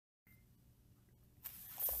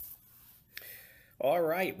All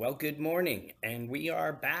right. Well, good morning. And we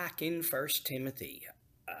are back in First Timothy.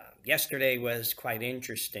 Yesterday was quite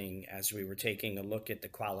interesting as we were taking a look at the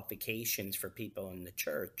qualifications for people in the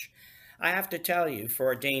church. I have to tell you, for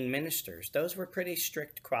ordained ministers, those were pretty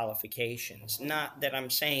strict qualifications. Not that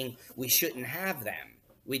I'm saying we shouldn't have them,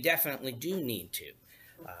 we definitely do need to.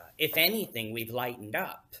 If anything, we've lightened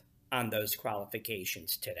up on those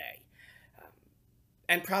qualifications today,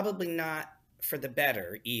 and probably not for the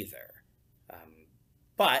better either. Um,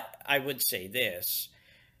 but I would say this: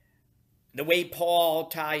 the way Paul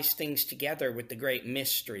ties things together with the great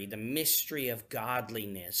mystery, the mystery of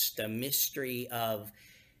godliness, the mystery of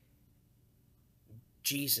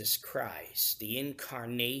Jesus Christ, the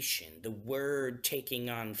incarnation, the Word taking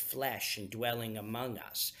on flesh and dwelling among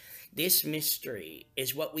us. This mystery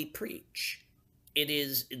is what we preach. It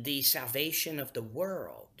is the salvation of the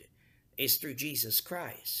world is through Jesus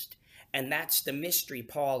Christ. And that's the mystery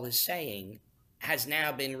Paul is saying has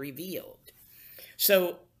now been revealed.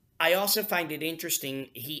 So I also find it interesting,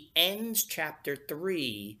 he ends chapter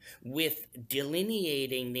 3 with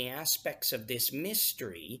delineating the aspects of this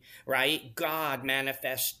mystery, right? God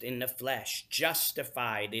manifest in the flesh,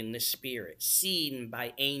 justified in the spirit, seen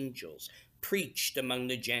by angels, preached among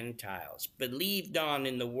the Gentiles, believed on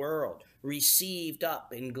in the world, received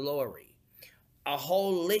up in glory. A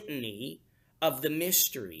whole litany of the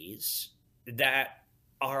mysteries that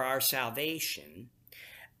are our salvation.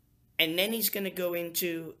 And then he's going to go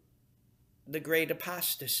into the great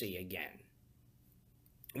apostasy again.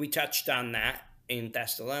 We touched on that in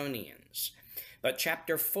Thessalonians. But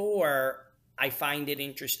chapter 4, I find it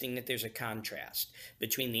interesting that there's a contrast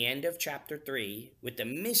between the end of chapter 3 with the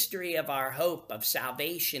mystery of our hope, of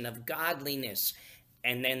salvation, of godliness,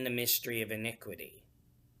 and then the mystery of iniquity,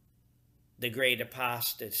 the great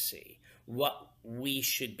apostasy. What we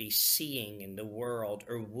should be seeing in the world,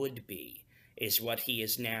 or would be, is what he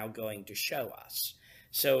is now going to show us.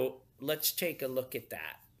 So let's take a look at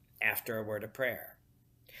that after a word of prayer.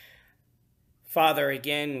 Father,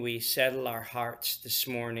 again, we settle our hearts this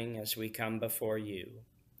morning as we come before you.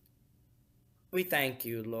 We thank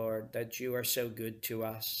you, Lord, that you are so good to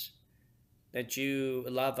us, that you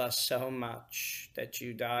love us so much, that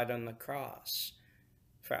you died on the cross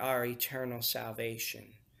for our eternal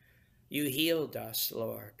salvation. You healed us,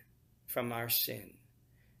 Lord, from our sin,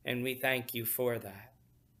 and we thank you for that.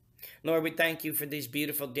 Lord, we thank you for these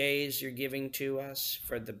beautiful days you're giving to us,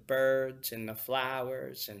 for the birds and the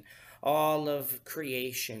flowers and all of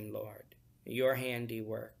creation, Lord, your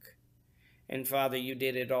handiwork. And Father, you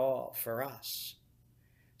did it all for us.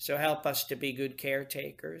 So help us to be good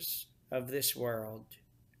caretakers of this world,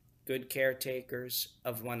 good caretakers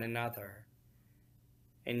of one another,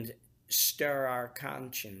 and stir our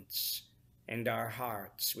conscience and our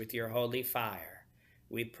hearts with your holy fire,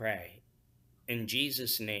 we pray. In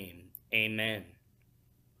Jesus' name, amen.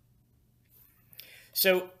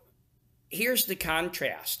 So here's the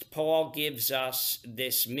contrast. Paul gives us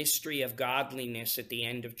this mystery of godliness at the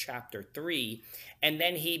end of chapter 3, and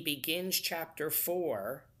then he begins chapter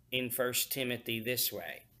 4 in 1 Timothy this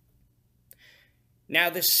way. Now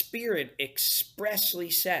the Spirit expressly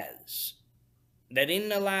says that in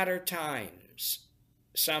the latter times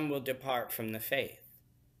some will depart from the faith,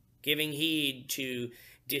 giving heed to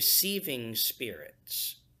deceiving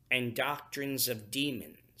spirits and doctrines of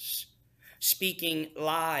demons, speaking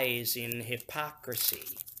lies in hypocrisy,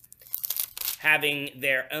 having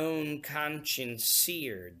their own conscience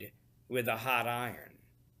seared with a hot iron,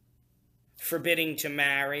 forbidding to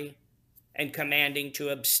marry and commanding to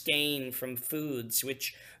abstain from foods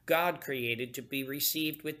which God created to be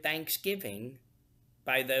received with thanksgiving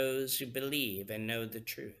by those who believe and know the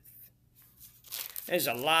truth. There's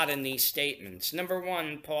a lot in these statements. Number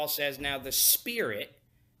one, Paul says, now the Spirit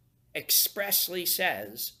expressly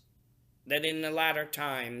says that in the latter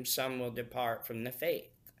time some will depart from the faith.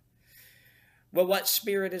 Well, what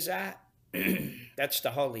Spirit is that? That's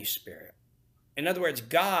the Holy Spirit. In other words,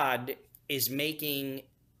 God is making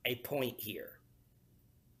a point here.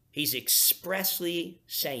 He's expressly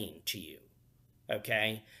saying to you,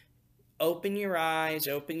 okay, open your eyes,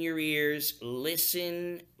 open your ears,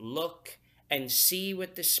 listen, look, and see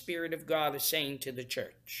what the Spirit of God is saying to the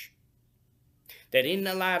church. That in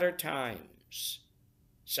the latter times,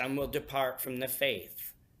 some will depart from the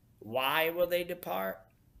faith. Why will they depart?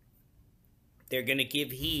 They're going to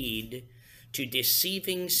give heed to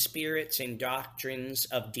deceiving spirits and doctrines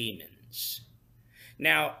of demons.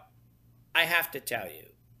 Now, I have to tell you,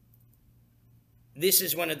 this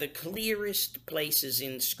is one of the clearest places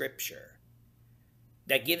in Scripture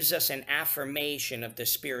that gives us an affirmation of the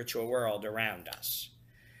spiritual world around us.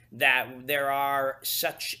 that there are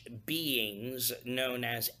such beings known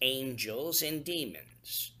as angels and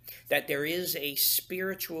demons, that there is a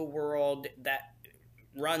spiritual world that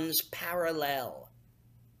runs parallel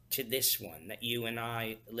to this one that you and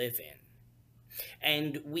I live in.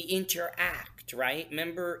 And we interact, right?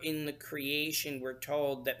 Remember, in the creation, we're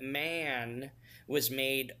told that man was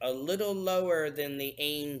made a little lower than the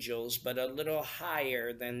angels, but a little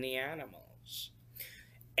higher than the animals.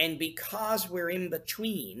 And because we're in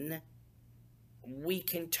between, we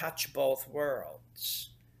can touch both worlds.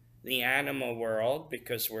 The animal world,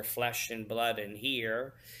 because we're flesh and blood in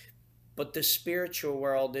here, but the spiritual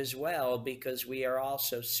world as well, because we are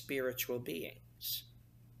also spiritual beings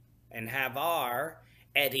and have our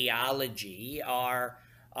etiology, our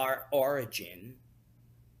origin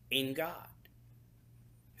in God.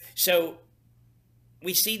 So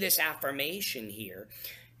we see this affirmation here.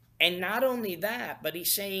 And not only that, but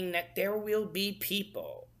he's saying that there will be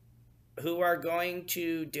people who are going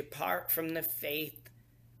to depart from the faith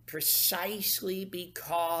precisely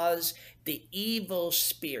because the evil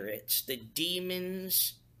spirits, the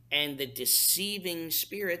demons, and the deceiving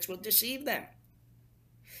spirits will deceive them.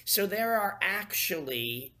 So there are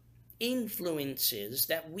actually influences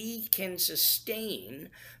that we can sustain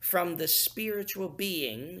from the spiritual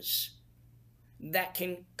beings that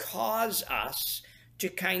can cause us to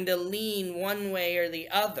kind of lean one way or the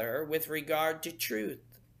other with regard to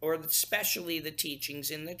truth, or especially the teachings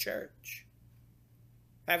in the church.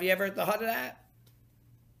 Have you ever thought of that?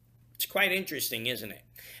 It's quite interesting, isn't it?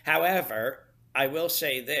 However, I will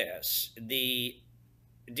say this, the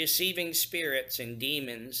deceiving spirits and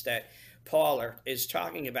demons that Paul is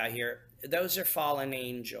talking about here, those are fallen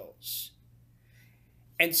angels.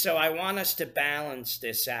 And so I want us to balance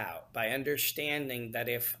this out by understanding that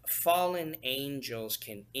if fallen angels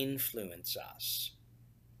can influence us,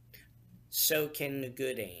 so can the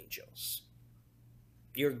good angels.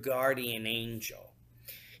 Your guardian angel.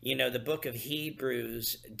 You know, the book of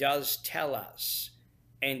Hebrews does tell us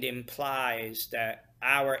and implies that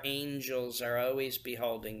our angels are always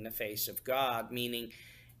beholding the face of God, meaning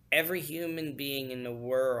every human being in the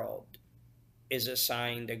world is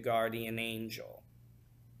assigned a guardian angel.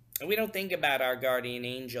 And we don't think about our guardian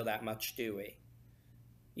angel that much, do we?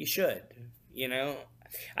 You should, you know.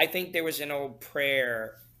 I think there was an old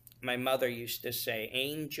prayer my mother used to say,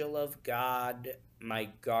 "Angel of God, my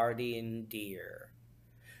guardian dear,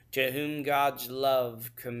 to whom God's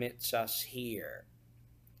love commits us here,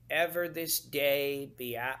 ever this day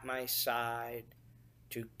be at my side,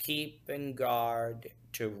 to keep and guard,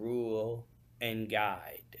 to rule and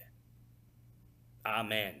guide.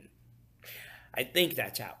 Amen." I think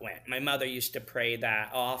that's how it went. My mother used to pray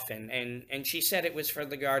that often, and she said it was for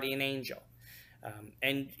the guardian angel.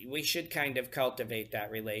 And we should kind of cultivate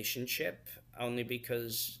that relationship, only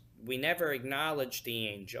because we never acknowledge the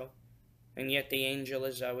angel, and yet the angel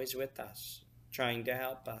is always with us, trying to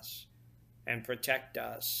help us and protect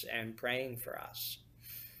us and praying for us.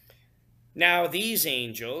 Now, these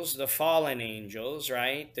angels, the fallen angels,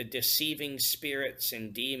 right, the deceiving spirits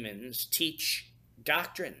and demons, teach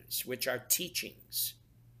doctrines, which are teachings.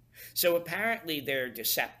 So apparently they're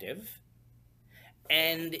deceptive,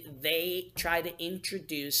 and they try to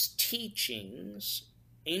introduce teachings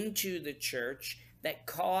into the church that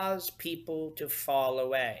cause people to fall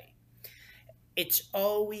away. It's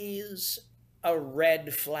always a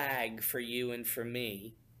red flag for you and for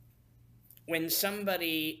me when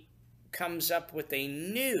somebody comes up with a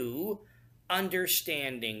new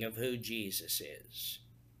understanding of who Jesus is,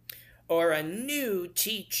 or a new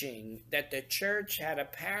teaching that the church had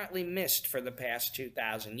apparently missed for the past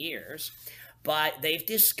 2,000 years, but they've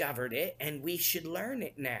discovered it and we should learn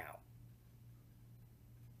it now.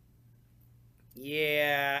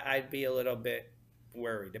 Yeah, I'd be a little bit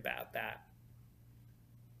worried about that.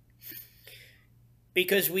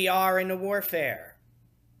 Because we are in a warfare.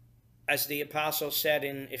 As the apostle said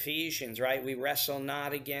in Ephesians, right? We wrestle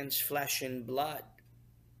not against flesh and blood,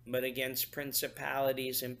 but against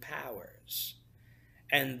principalities and powers.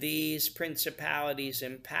 And these principalities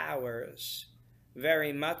and powers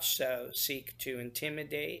very much so seek to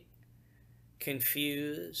intimidate,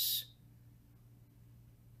 confuse,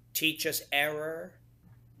 teach us error,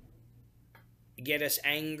 get us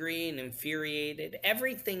angry and infuriated.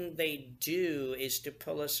 Everything they do is to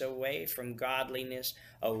pull us away from godliness,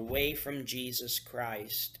 away from Jesus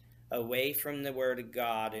Christ, away from the Word of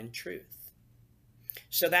God and truth.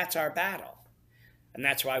 So that's our battle. And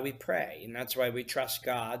that's why we pray, and that's why we trust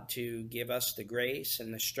God to give us the grace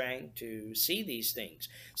and the strength to see these things.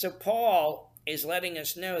 So Paul is letting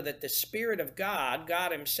us know that the Spirit of God,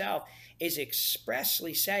 God himself, is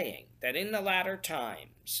expressly saying that in the latter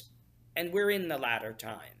times, and we're in the latter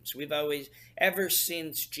times, we've always, ever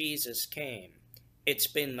since Jesus came, it's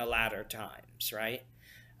been the latter times, right?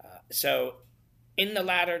 So in the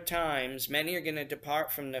latter times, many are going to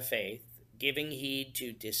depart from the faith, giving heed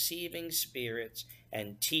to deceiving spirits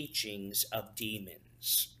and teachings of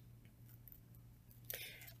demons.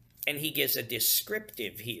 And he gives a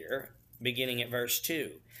descriptive here, beginning at verse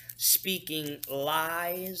 2. Speaking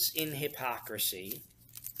lies in hypocrisy.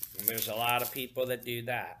 And there's a lot of people that do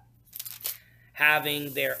that.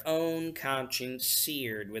 Having their own conscience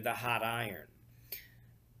seared with a hot iron.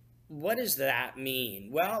 What does that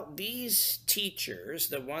mean? Well, these teachers,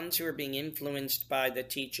 the ones who are being influenced by the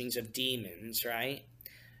teachings of demons, right,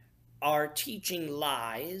 are teaching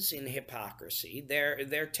lies in hypocrisy.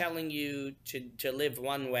 They're telling you to live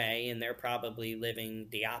one way, and they're probably living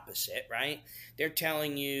the opposite, right? They're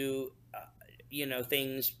telling you,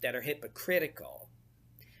 things that are hypocritical.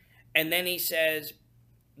 And then he says,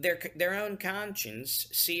 their own conscience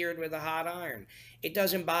seared with a hot iron. It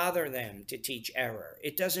doesn't bother them to teach error.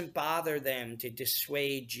 It doesn't bother them to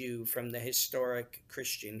dissuade you from the historic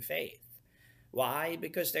Christian faith. Why?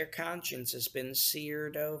 Because their conscience has been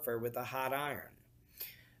seared over with a hot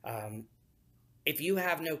iron. If you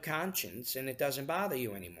have no conscience and it doesn't bother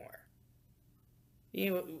you anymore,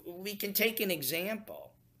 we can take an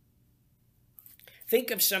example. Think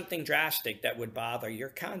of something drastic that would bother your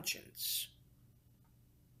conscience.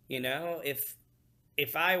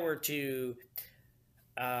 If I were to,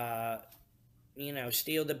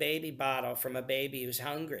 steal the baby bottle from a baby who's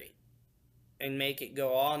hungry, and make it go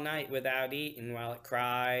all night without eating while it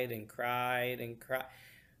cried and cried and cried.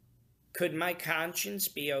 Could my conscience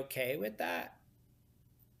be okay with that?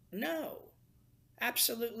 No,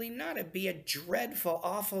 absolutely not. It'd be a dreadful,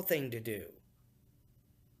 awful thing to do.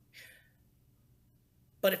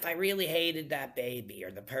 But if I really hated that baby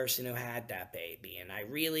or the person who had that baby, and I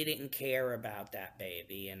really didn't care about that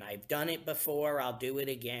baby, and I've done it before, I'll do it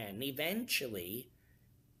again, eventually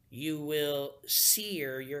you will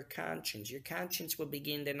sear your conscience. Your conscience will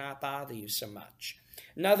begin to not bother you so much.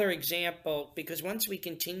 Another example, because once we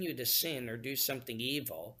continue to sin or do something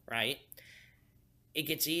evil, right, it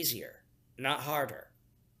gets easier, not harder.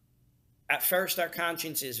 At first, our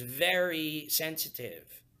conscience is very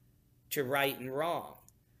sensitive to right and wrong.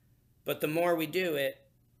 But the more we do it,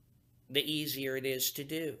 the easier it is to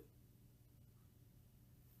do.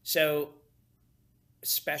 So,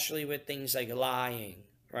 especially with things like lying,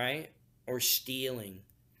 right? Or stealing.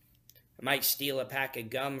 I might steal a pack of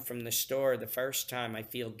gum from the store the first time. I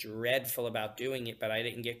feel dreadful about doing it, but I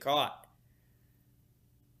didn't get caught.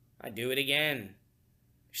 I do it again.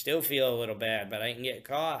 Still feel a little bad, but I didn't get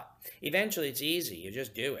caught. Eventually it's easy. You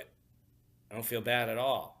just do it. I don't feel bad at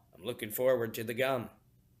all. I'm looking forward to the gum.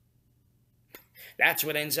 That's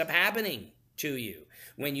what ends up happening to you.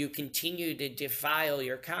 When you continue to defile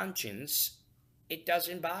your conscience, it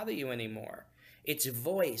doesn't bother you anymore. Its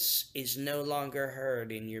voice is no longer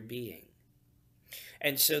heard in your being.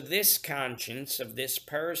 And so this conscience of this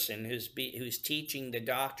person who's teaching the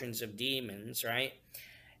doctrines of demons, right,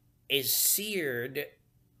 is seared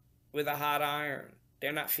with a hot iron.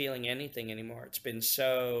 They're not feeling anything anymore. It's been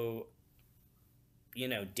so,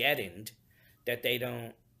 deadened that they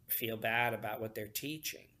don't feel bad about what they're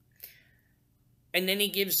teaching. And then he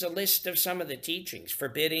gives a list of some of the teachings: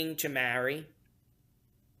 forbidding to marry,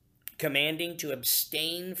 commanding to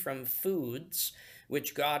abstain from foods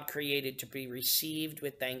which God created to be received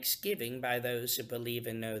with thanksgiving by those who believe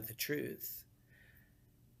and know the truth.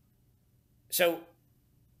 So,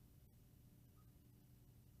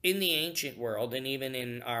 in the ancient world, and even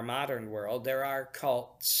in our modern world, there are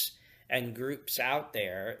cults and groups out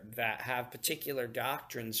there that have particular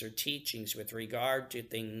doctrines or teachings with regard to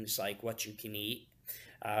things like what you can eat,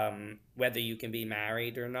 whether you can be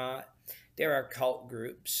married or not. There are cult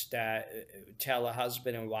groups that tell a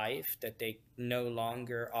husband and wife that they no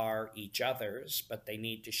longer are each other's, but they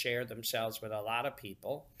need to share themselves with a lot of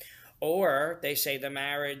people. Or they say the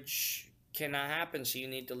marriage cannot happen, so you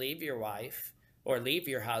need to leave your wife or leave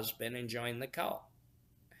your husband and join the cult.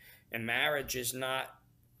 And marriage is not,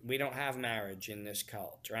 we don't have marriage in this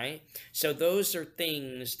cult, right? So those are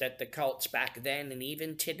things that the cults back then and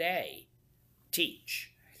even today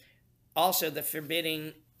teach. Also, the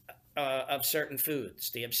forbidding of certain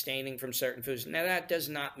foods, the abstaining from certain foods. Now, that does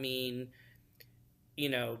not mean,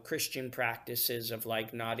 Christian practices of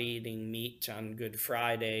like not eating meat on Good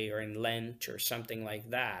Friday or in Lent or something like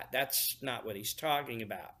that. That's not what he's talking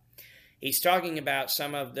about. He's talking about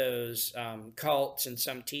some of those cults and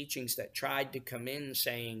some teachings that tried to come in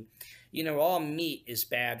saying All meat is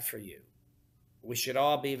bad for you. We should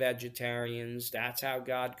all be vegetarians. That's how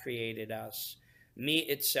God created us. Meat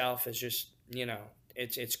itself is just,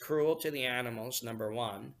 it's cruel to the animals, number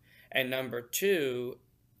one. And number two,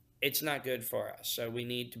 it's not good for us. So we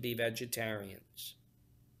need to be vegetarians.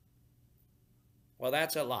 Well,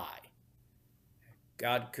 that's a lie.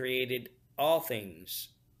 God created all things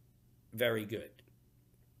very good.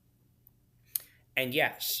 And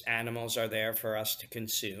yes, animals are there for us to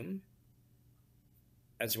consume,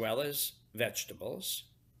 as well as vegetables.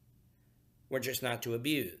 We're just not to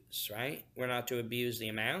abuse, right? We're not to abuse the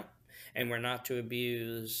amount, and we're not to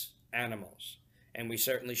abuse animals. And we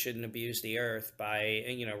certainly shouldn't abuse the earth by,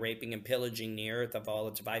 raping and pillaging the earth of all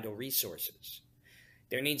its vital resources.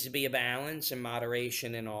 There needs to be a balance and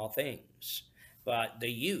moderation in all things, but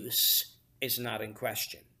the use is not in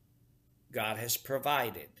question. God has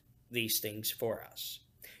provided these things for us.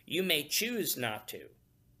 You may choose not to.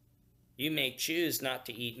 You may choose not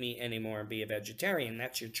to eat meat anymore and be a vegetarian.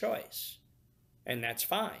 That's your choice. And that's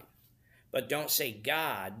fine. But don't say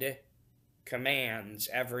God commands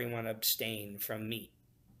everyone abstain from meat,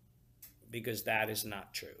 because that is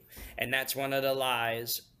not true. And that's one of the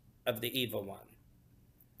lies of the evil one.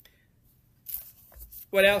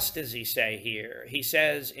 What else does he say here? He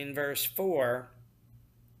says in verse 4,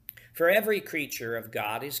 "For every creature of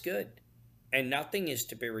God is good, and nothing is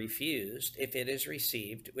to be refused if it is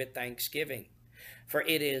received with thanksgiving. For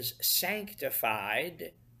it is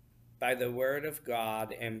sanctified by the word of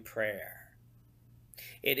God and prayer."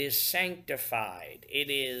 It is sanctified. It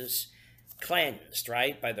is cleansed,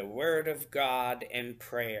 right? By the word of God and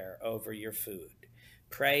prayer over your food.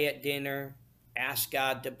 Pray at dinner. Ask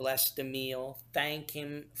God to bless the meal. Thank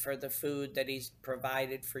him for the food that he's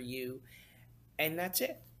provided for you. And that's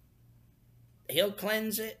it. He'll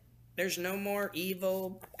cleanse it. There's no more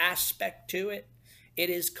evil aspect to it. It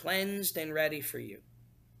is cleansed and ready for you.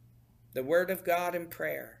 The word of God and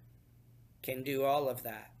prayer can do all of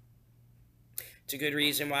that. It's a good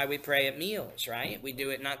reason why we pray at meals, right? We do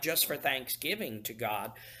it not just for thanksgiving to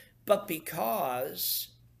God, but because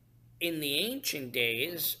in the ancient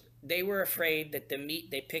days, they were afraid that the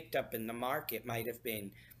meat they picked up in the market might have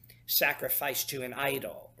been sacrificed to an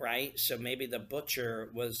idol, right? So maybe the butcher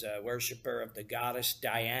was a worshiper of the goddess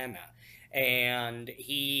Diana, and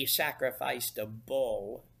he sacrificed a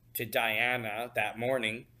bull to Diana that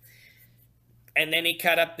morning, and then he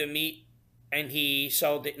cut up the meat and he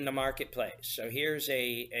sold it in the marketplace. So here's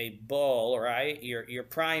a bull, right? Your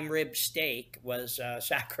prime rib steak was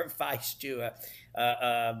sacrificed to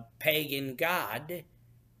a pagan god,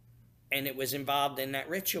 and it was involved in that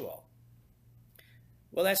ritual.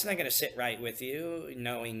 Well, that's not going to sit right with you,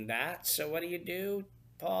 knowing that. So what do?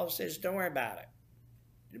 Paul says, don't worry about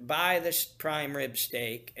it. Buy this prime rib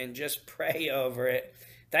steak and just pray over it.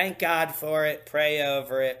 Thank God for it, pray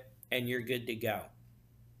over it, and you're good to go.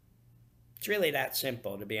 It's really that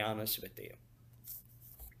simple, to be honest with you.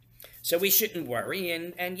 So we shouldn't worry,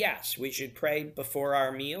 and yes, we should pray before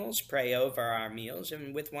our meals, pray over our meals,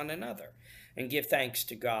 and with one another, and give thanks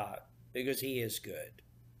to God, because he is good.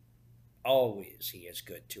 Always he is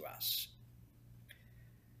good to us.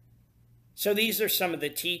 So these are some of the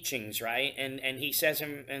teachings, right? And he says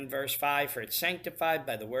in verse 5, "For it's sanctified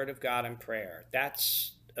by the word of God and prayer."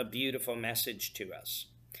 That's a beautiful message to us.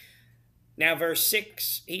 Now, verse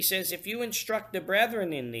 6, he says, "If you instruct the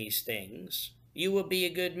brethren in these things, you will be a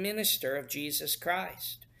good minister of Jesus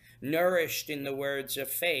Christ, nourished in the words of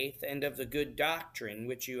faith and of the good doctrine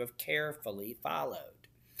which you have carefully followed."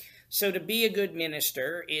 So to be a good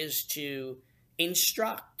minister is to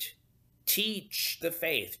instruct, teach the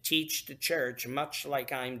faith, teach the church, much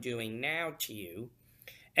like I'm doing now to you.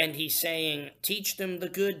 And he's saying, teach them the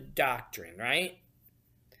good doctrine, right?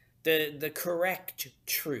 The correct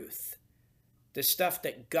truth, the stuff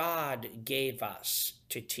that God gave us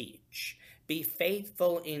to teach. Be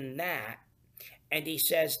faithful in that. And he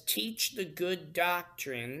says, teach the good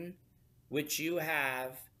doctrine which you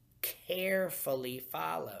have carefully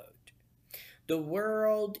followed. The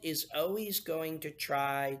world is always going to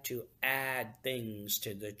try to add things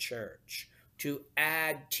to the church, to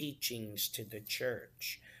add teachings to the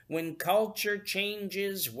church. When culture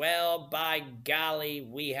changes, well, by golly,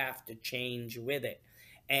 we have to change with it.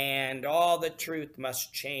 And all the truth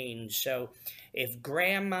must change. So if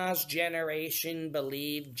grandma's generation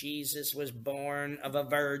believed Jesus was born of a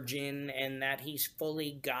virgin and that he's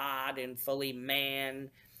fully God and fully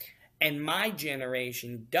man, and my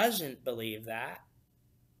generation doesn't believe that,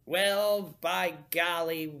 well, by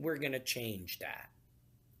golly, we're going to change that.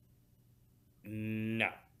 No.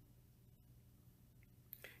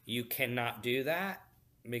 You cannot do that,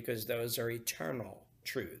 because those are eternal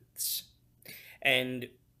truths. And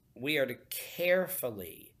we are to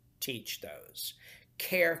carefully teach those,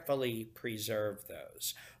 carefully preserve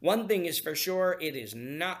those. One thing is for sure, it is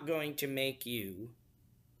not going to make you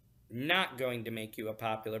a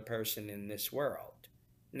popular person in this world.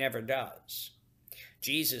 Never does.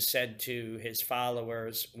 Jesus said to his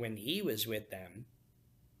followers when he was with them,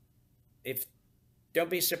 don't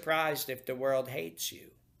be surprised if the world hates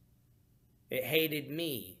you. It hated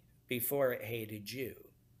me before it hated you.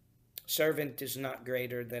 Servant is not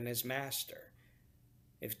greater than his master.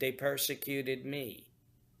 If they persecuted me,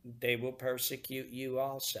 they will persecute you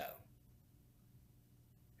also.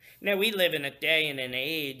 Now, we live in a day and an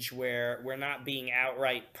age where we're not being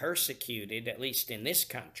outright persecuted, at least in this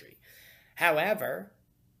country. However,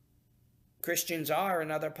 Christians are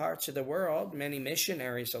in other parts of the world. Many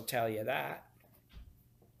missionaries will tell you that.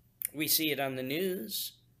 We see it on the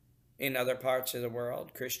news. In other parts of the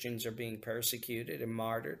world, Christians are being persecuted and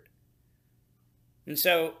martyred. And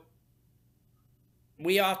so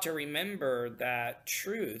we ought to remember that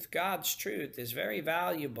truth, God's truth, is very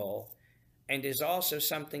valuable and is also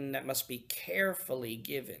something that must be carefully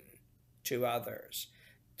given to others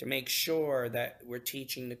to make sure that we're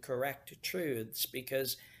teaching the correct truths,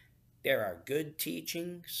 because there are good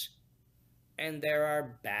teachings and there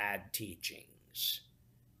are bad teachings.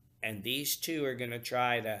 And these two are going to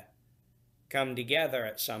try to come together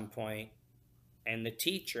at some point, and the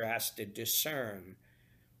teacher has to discern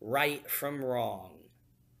right from wrong,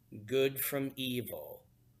 good from evil,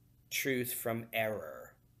 truth from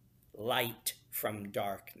error, light from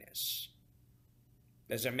darkness.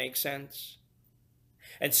 Does it make sense?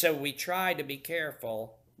 And so we try to be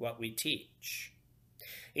careful what we teach.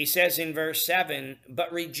 He says in verse 7,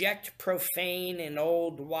 "But reject profane and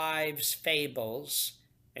old wives' fables,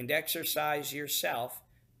 and exercise yourself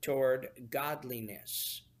toward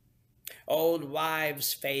godliness." Old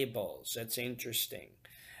wives' fables, that's interesting.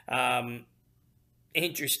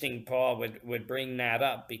 Interesting Paul would bring that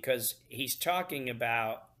up, because he's talking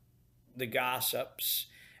about the gossips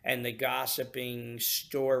and the gossiping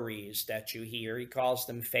stories that you hear. He calls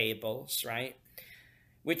them fables, right?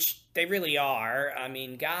 Which they really are. I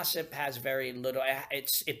mean, gossip has very little,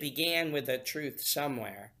 it began with a truth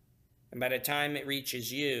somewhere. And by the time it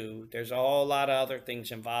reaches you, there's a whole lot of other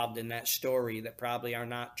things involved in that story that probably are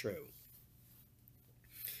not true.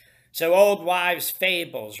 So old wives'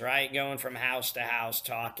 fables, right? Going from house to house,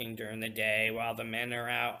 talking during the day while the men are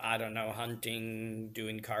out, I don't know, hunting,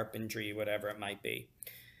 doing carpentry, whatever it might be.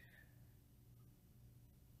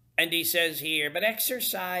 And he says here, "But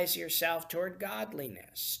exercise yourself toward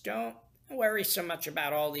godliness." Don't worry so much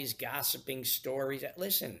about all these gossiping stories.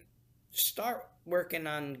 Listen, start working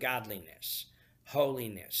on godliness,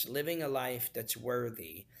 holiness, living a life that's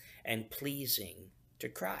worthy and pleasing to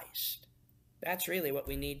Christ. That's really what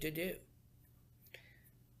we need to do.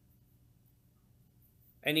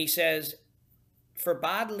 And he says, "For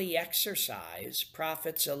bodily exercise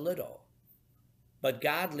profits a little, but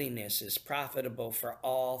godliness is profitable for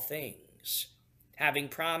all things, having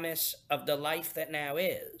promise of the life that now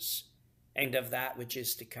is, and of that which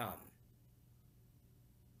is to come."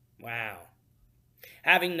 Wow.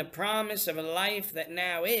 Having the promise of a life that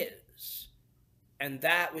now is, and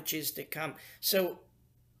that which is to come. So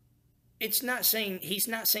he's not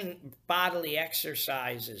saying bodily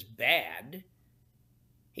exercise is bad.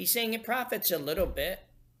 He's saying it profits a little bit.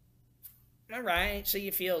 All right, so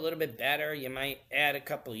you feel a little bit better. You might add a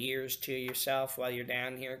couple years to yourself while you're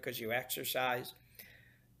down here because you exercise.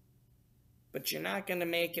 But you're not going to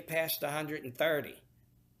make it past 130.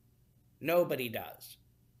 Nobody does.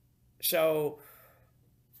 So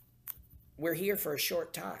we're here for a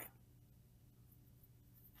short time.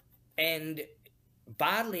 And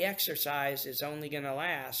bodily exercise is only going to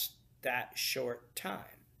last that short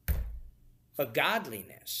time. But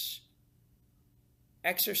godliness,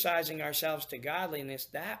 exercising ourselves to godliness,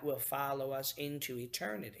 that will follow us into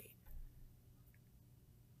eternity.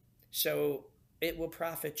 So it will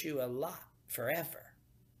profit you a lot forever.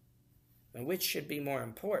 And which should be more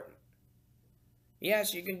important?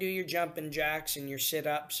 Yes, you can do your jumping jacks and your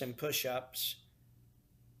sit-ups and push-ups,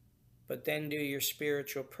 but then do your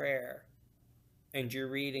spiritual prayer and your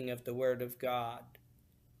reading of the Word of God,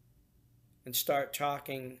 and start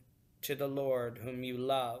talking to the Lord whom you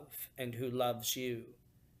love and who loves you,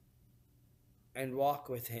 and walk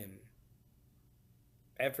with Him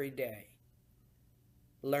every day.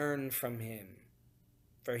 Learn from Him,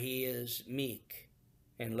 for He is meek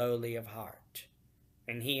and lowly of heart,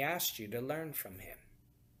 and He asked you to learn from Him.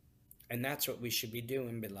 And that's what we should be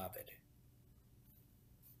doing, beloved.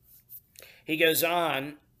 He goes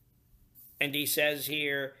on, and he says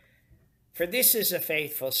here, For this is a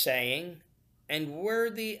faithful saying and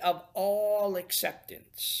worthy of all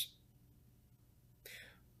acceptance.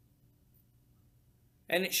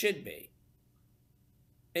 And it should be.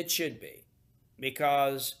 It should be.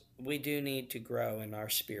 Because we do need to grow in our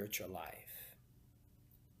spiritual life.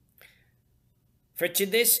 For to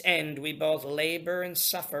this end we both labor and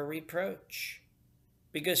suffer reproach,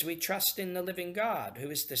 because we trust in the living God, who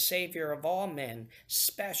is the Savior of all men,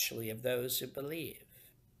 especially of those who believe.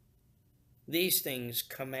 These things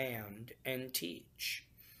command and teach.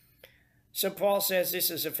 So Paul says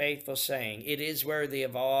this is a faithful saying. It is worthy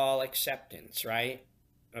of all acceptance, right?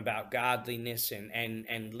 About godliness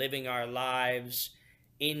and living our lives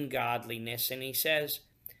in godliness. And he says,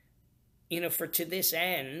 for to this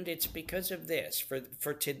end, it's because of this.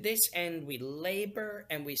 For to this end we labor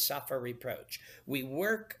and we suffer reproach. We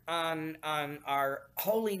work on our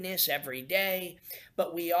holiness every day,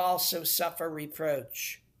 but we also suffer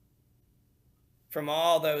reproach from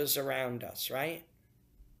all those around us, right?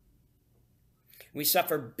 We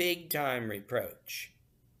suffer big time reproach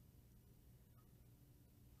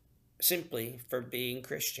simply for being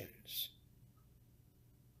Christians.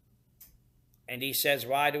 And he says,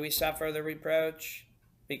 why do we suffer the reproach?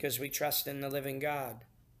 Because we trust in the living God.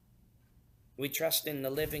 We trust in the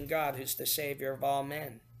living God who's the Savior of all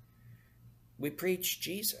men. We preach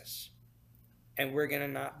Jesus, and we're going to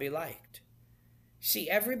not be liked. See,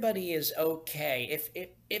 everybody is okay.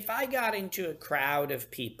 If I got into a crowd of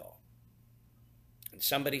people and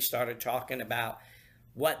somebody started talking about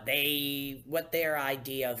what their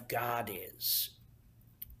idea of God is,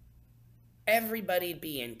 everybody'd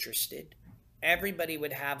be interested. Everybody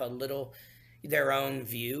would have a little their own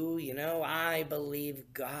view. I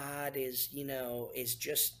believe God is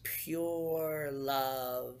just pure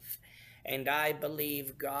love. And I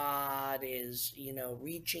believe God is,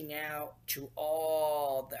 reaching out to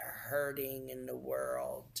all the hurting in the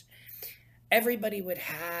world. Everybody would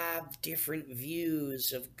have different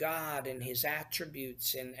views of God and his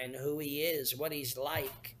attributes and who he is, what he's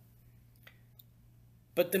like.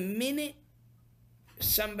 But the minute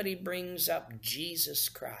somebody brings up Jesus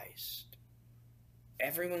Christ,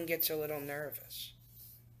 everyone gets a little nervous.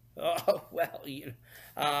 Oh, well,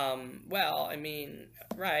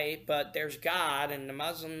 right, but there's God and the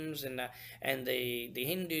Muslims and the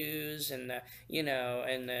Hindus and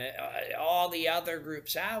all the other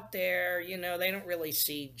groups out there, they don't really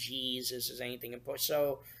see Jesus as anything important.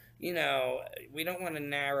 So, we don't want to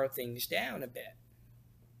narrow things down a bit.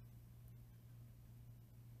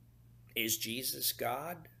 Is Jesus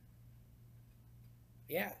God?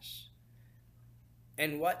 Yes.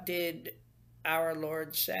 And what did our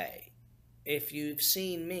Lord say? If you've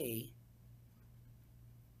seen me,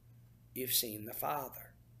 you've seen the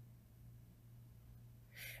Father.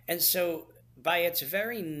 And so, by its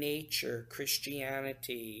very nature,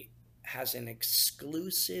 Christianity has an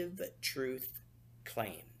exclusive truth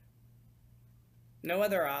claim. No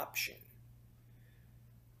other option.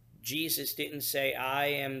 Jesus didn't say, I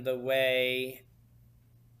am the way,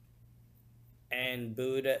 and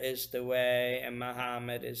Buddha is the way, and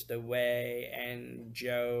Muhammad is the way, and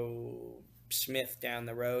Joe Smith down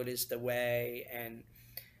the road is the way. And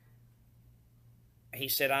he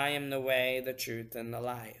said, I am the way, the truth, and the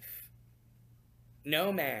life.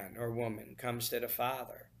 No man or woman comes to the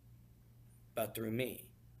Father but through me.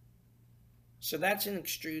 So that's an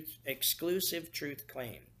exclusive truth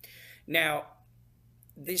claim. Now,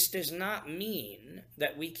 this does not mean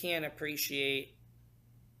that we can't appreciate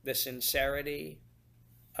the sincerity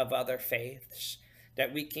of other faiths,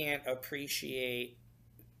 that we can't appreciate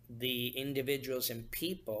the individuals and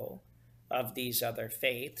people of these other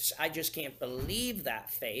faiths. I just can't believe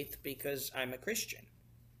that faith because I'm a Christian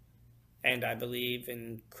and I believe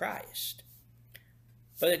in Christ.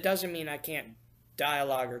 But it doesn't mean I can't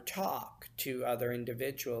dialogue or talk to other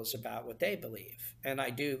individuals about what they believe. And I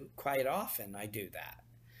do quite often, I do that.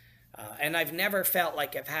 And I've never felt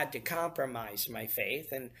like I've had to compromise my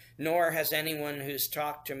faith, and nor has anyone who's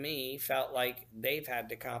talked to me felt like they've had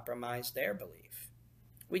to compromise their belief.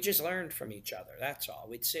 We just learned from each other, that's all.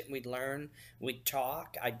 We'd sit and we'd learn, we'd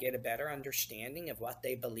talk, I'd get a better understanding of what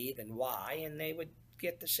they believe and why, and they would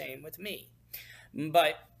get the same with me.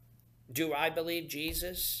 But do I believe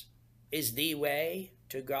Jesus is the way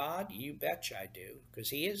to God? You betcha I do, because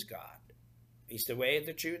he is God. He's the way,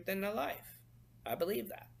 the truth, and the life. I believe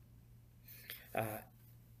that.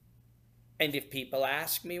 And if people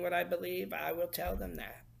ask me what I believe, I will tell them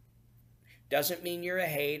that. Doesn't mean you're a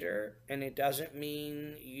hater, and it doesn't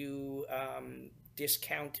mean you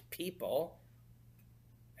discount people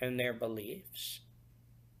and their beliefs.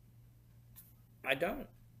 I don't.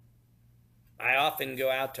 I often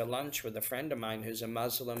go out to lunch with a friend of mine who's a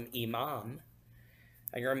Muslim imam.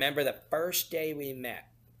 I remember the first day we met,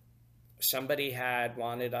 somebody had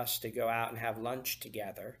wanted us to go out and have lunch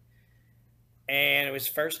together. And it was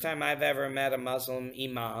the first time I've ever met a Muslim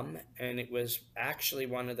imam. And it was actually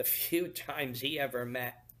one of the few times he ever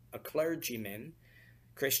met a clergyman,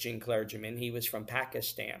 Christian clergyman. He was from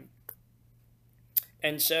Pakistan.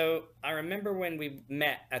 And so I remember when we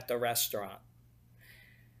met at the restaurant.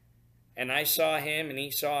 And I saw him and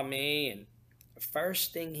he saw me. And the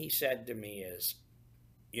first thing he said to me is,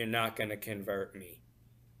 "You're not going to convert me."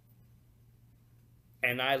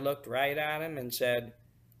 And I looked right at him and said,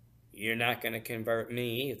 "You're not going to convert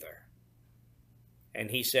me either."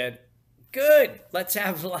 And he said, "Good, let's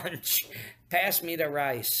have lunch. Pass me the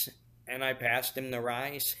rice." And I passed him the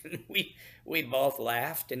rice, and we both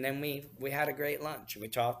laughed, and then we had a great lunch. We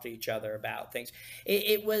talked to each other about things.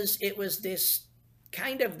 It was this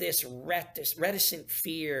kind of this reticent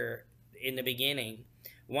fear in the beginning,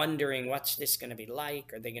 wondering what's this going to be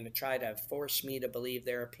like? Are they going to try to force me to believe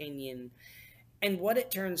their opinion? And what it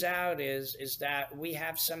turns out is that we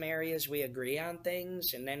have some areas we agree on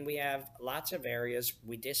things, and then we have lots of areas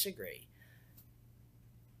we disagree.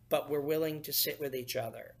 But we're willing to sit with each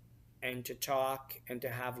other and to talk and to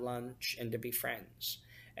have lunch and to be friends.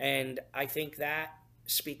 And I think that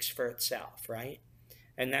speaks for itself, right?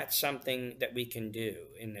 And that's something that we can do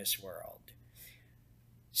in this world.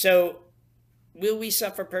 So, will we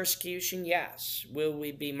suffer persecution? Yes. Will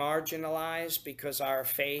we be marginalized because our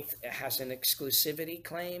faith has an exclusivity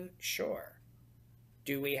claim? Sure.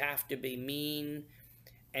 Do we have to be mean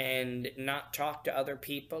and not talk to other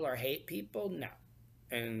people or hate people? No.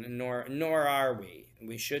 And nor are we.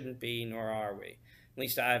 We shouldn't be, nor are we. At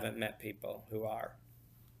least I haven't met people who are.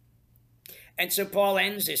 And so Paul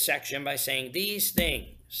ends this section by saying, these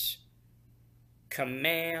things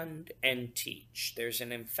command and teach. There's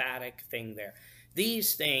an emphatic thing there.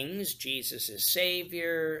 These things, Jesus is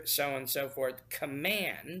Savior, so on and so forth,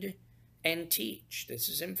 command and teach. This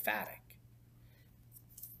is emphatic.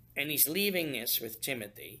 And he's leaving this with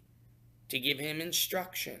Timothy to give him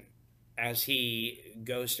instruction as he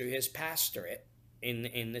goes through his pastorate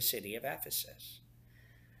in the city of Ephesus.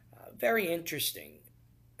 Very interesting.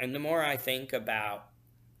 And the more I think about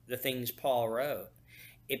the things Paul wrote,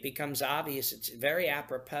 it becomes obvious it's very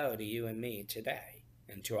apropos to you and me today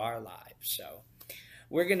and to our lives. So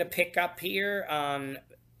we're going to pick up here on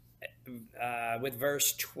with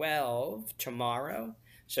verse 12 tomorrow.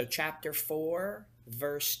 So chapter 4,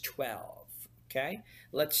 verse 12. Okay?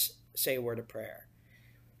 Let's say a word of prayer.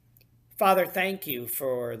 Father, thank you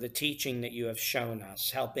for the teaching that you have shown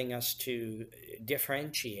us, helping us to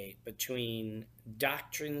differentiate between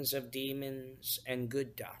doctrines of demons and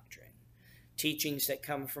good doctrine, teachings that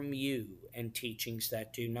come from you and teachings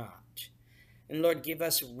that do not. And Lord, give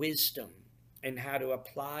us wisdom in how to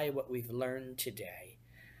apply what we've learned today,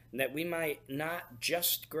 that we might not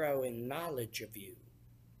just grow in knowledge of you,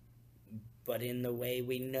 but in the way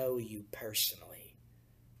we know you personally.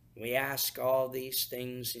 We ask all these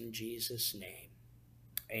things in Jesus' name.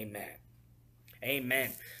 Amen.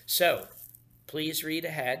 Amen. So, please read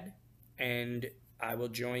ahead, and I will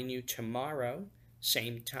join you tomorrow,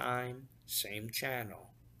 same time, same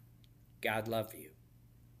channel. God love you.